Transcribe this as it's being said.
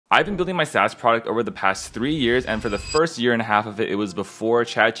I've been building my SaaS product over the past 3 years, and for the first year and a half of it, it was before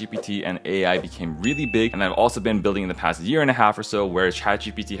ChatGPT and AI became really big. And I've also been building in the past year and a half or so where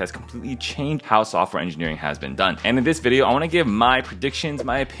ChatGPT has completely changed how software engineering has been done. And in this video, I want to give my predictions,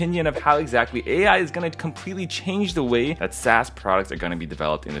 my opinion of how exactly AI is going to completely change the way that SaaS products are going to be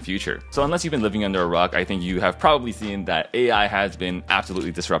developed in the future. So unless you've been living under a rock, I think you have probably seen that AI has been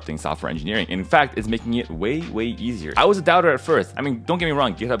absolutely disrupting software engineering. In fact, it's making it way easier. I was a doubter at first. I mean, don't get me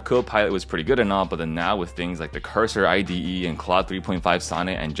wrong, GitHub Copilot was pretty good and all, but then now with things like the Cursor IDE and Claude 3.5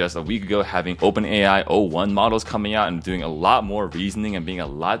 Sonnet, and just a week ago having OpenAI o1 models coming out and doing a lot more reasoning and being a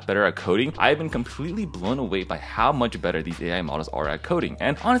lot better at coding, I've been completely blown away by how much better these AI models are at coding.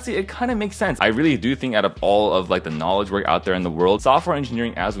 And honestly, it kind of makes sense. I really do think out of all of like the knowledge work out there in the world, software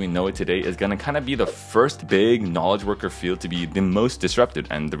engineering as we know it today is going to kind of be the first big knowledge worker field to be the most disrupted.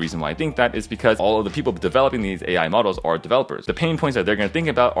 And the reason why I think that is because all of the people developing these AI models are developers. The pain points that they're going to think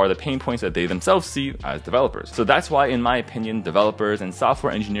about are the pain points that they themselves see as developers. So that's why, in my opinion, developers and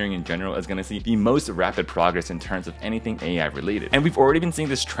software engineering in general is going to see the most rapid progress in terms of anything AI related. And we've already been seeing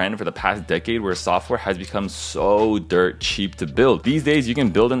this trend for the past decade where software has become so dirt cheap to build. These days, you can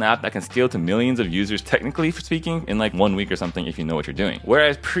build an app that can scale to millions of users, technically speaking, in like 1 week or something if you know what you're doing.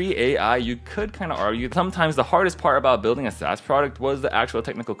 Whereas pre-AI, you could kind of argue sometimes the hardest part about building a SaaS product was the actual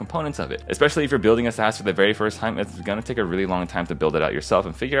technical components of it. Especially if you're building a SaaS for the very first time, it's going to take a really long time to build it out yourself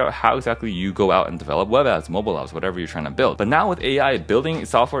and figure out how exactly you go out and develop web apps, mobile apps, whatever you're trying to build. But now with AI, building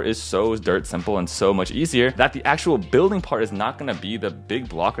software is so dirt simple and so much easier that the actual building part is not going to be the big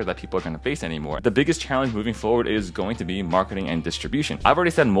blocker that people are going to face anymore. The biggest challenge moving forward is going to be marketing and distribution. I've already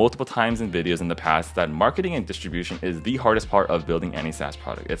said multiple times in videos in the past that marketing and distribution is the hardest part of building any SaaS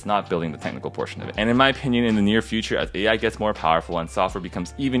product. It's not building the technical portion of it. And in my opinion, in the near future, as AI gets more powerful and software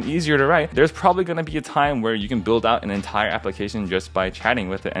becomes even easier to write, there's probably going to be a time where you can build out an entire application just by chatting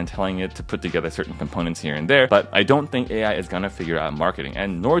with it and telling it to put together certain components here and there. But I don't think AI is going to figure out marketing,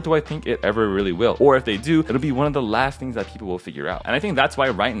 and nor do I think it ever really will. Or if they do, it'll be one of the last things that people will figure out. And I think that's why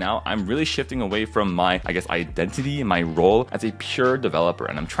right now I'm really shifting away from my, I guess, identity and my role as a pure developer.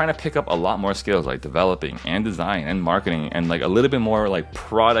 And I'm trying to pick up a lot more skills like developing and design and marketing and like a little bit more like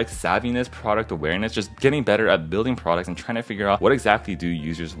product savviness, product awareness, just getting better at building products and trying to figure out what exactly do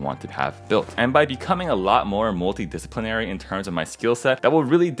users want to have built. And by becoming a lot more multidisciplinary in terms of my skill set, that will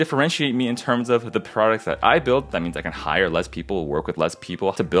really differentiate me in terms of the products that I build. That means I can hire less people, work with less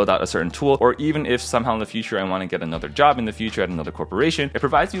people to build out a certain tool, or even if somehow in the future I want to get another job in the future at another corporation, it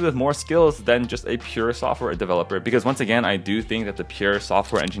provides me with more skills than just a pure software developer. Because once again, I do think that the pure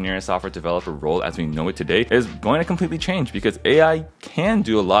software engineer, software developer role as we know it today is going to completely change because AI can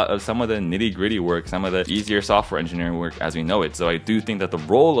do a lot of some of the nitty gritty work, some of the easier software engineering work as we know it. So I do think that the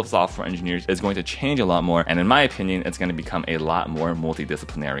role of software engineers is going to change a lot more. And in my opinion, it's going to become a lot more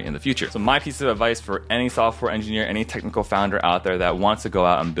multidisciplinary in the future. So my piece of advice for any software engineer, any technical founder out there that wants to go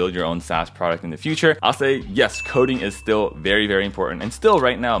out and build your own SaaS product in the future, I'll say yes, coding is still very important. And still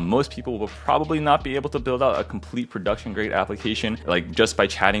right now, most people will probably not be able to build out a complete production grade application like just by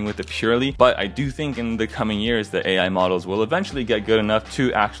chatting with it purely. But I do think in the coming years, the AI models will eventually get good enough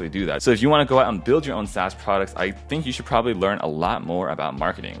to actually do that. So if you want to go out and build your own SaaS products, I think you should probably learn a lot more about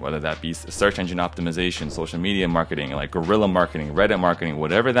marketing, whether that be search engine optimization, social media marketing, like guerrilla marketing, Reddit marketing,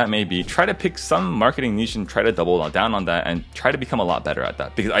 whatever that may be. Try to pick some marketing niche and try to double down on that and try to become a lot better at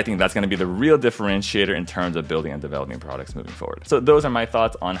that, because I think that's going to be the real differentiator in terms of building and developing products moving forward. So those are my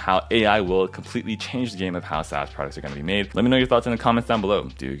thoughts on how AI will completely change the game of how SaaS products are going to be made. Let me know your thoughts in the comments down below.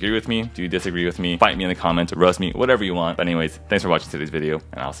 Do you agree with me? Do you disagree with me? Fight me in the comments, roast me, whatever you want. But anyways, thanks for watching today's video,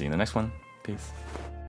 and I'll see you in the next one. Peace.